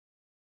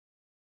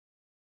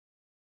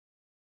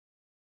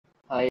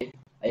Hi,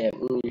 I am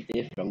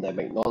𝗥𝗍𝗂𝗍 from the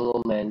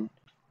McDonaldMan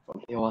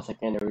from 𝗍𝗶𝗴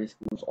Secondary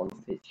School's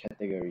on-stage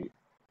category.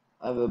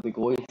 I will be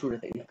going through the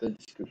technical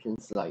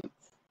description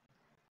slides.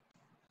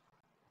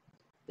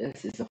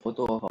 This is a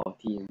photo of our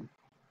team.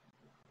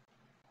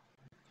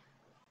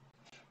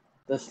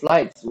 The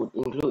slides would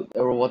include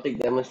a robotic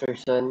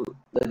demonstration,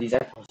 the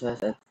design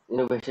process, and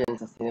innovation and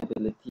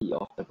sustainability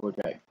of the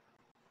project.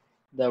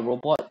 The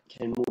robot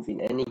can move in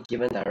any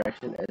given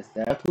direction as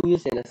there are two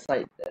wheels in the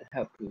side that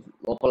help to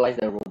localize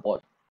the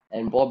robot,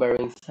 and ball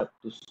bearings help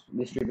to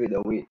distribute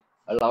the weight,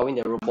 allowing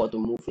the robot to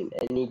move in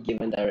any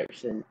given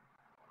direction.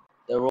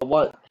 The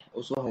robot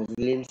also has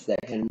limbs that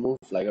can move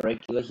like a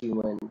regular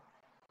human,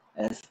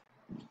 as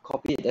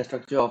copy the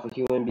structure of a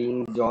human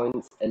being's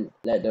joints and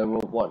let the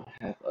robot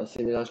have a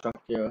similar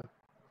structure.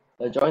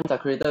 The joints are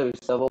created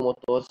with servo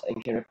motors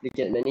and can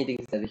replicate many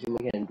things that the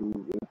human can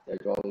do with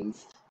the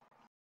joints.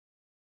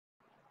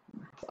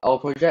 Our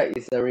project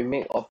is a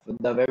remake of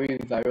the very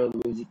viral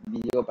music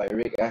video by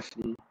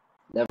𝗥𝗍𝗂𝗍,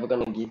 Never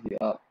Gonna Give You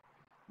Up.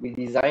 We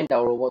designed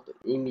our robot to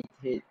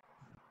imitate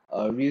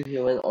a real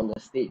human on the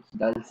stage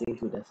dancing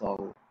to the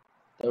song.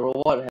 The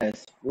robot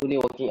has fully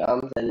working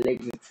arms and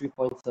legs with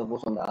 3-point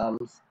servos on the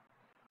arms,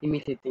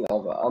 imitating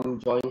our arm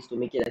joints to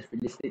make it as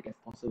realistic as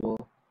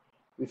possible.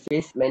 We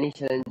faced many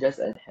challenges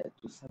and had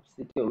to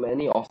substitute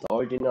many of the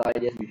original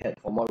ideas we had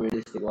for more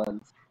realistic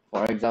ones.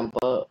 For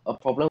example, a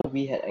problem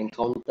we had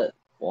encountered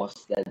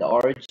was that the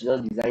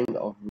original design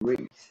of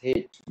Rick's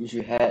head,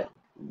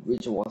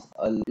 which was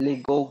a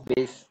Lego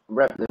base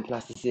wrapped in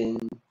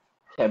plasticine,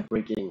 kept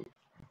breaking.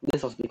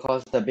 This was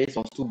because the base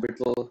was too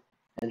brittle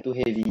and too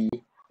heavy,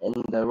 and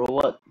the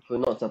robot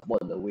could not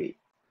support the weight.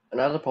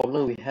 Another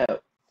problem we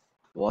had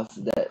was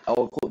that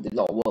our code did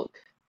not work,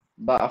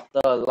 but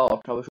after a lot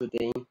of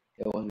troubleshooting,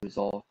 it was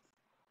resolved.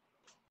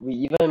 We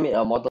even made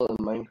a model in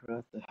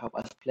Minecraft to help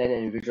us plan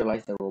and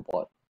visualize the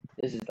robot.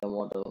 This is the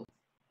model.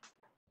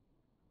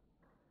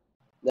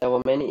 There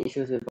were many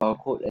issues with our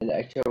code and the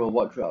actual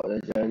robot throughout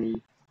the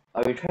journey,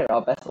 but we tried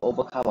our best to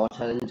overcome our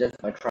challenges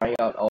by trying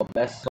out our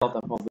best to solve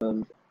the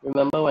problems.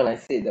 Remember when I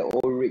said the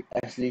old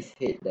𝗥𝗍𝗂𝗍𝗪𝗏's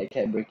head that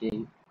kept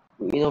breaking?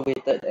 We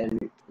innovated,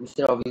 and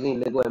instead of using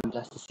Lego and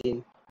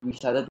plasticine, we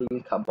decided to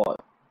use cardboard,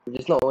 which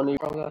is not only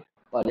stronger,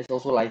 but it's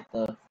also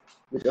lighter,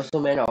 which also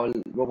meant our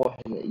robot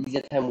had an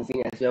easier time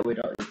moving as well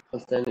without it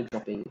constantly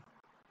dropping.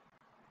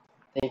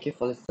 Thank you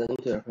for listening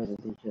to the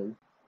presentation.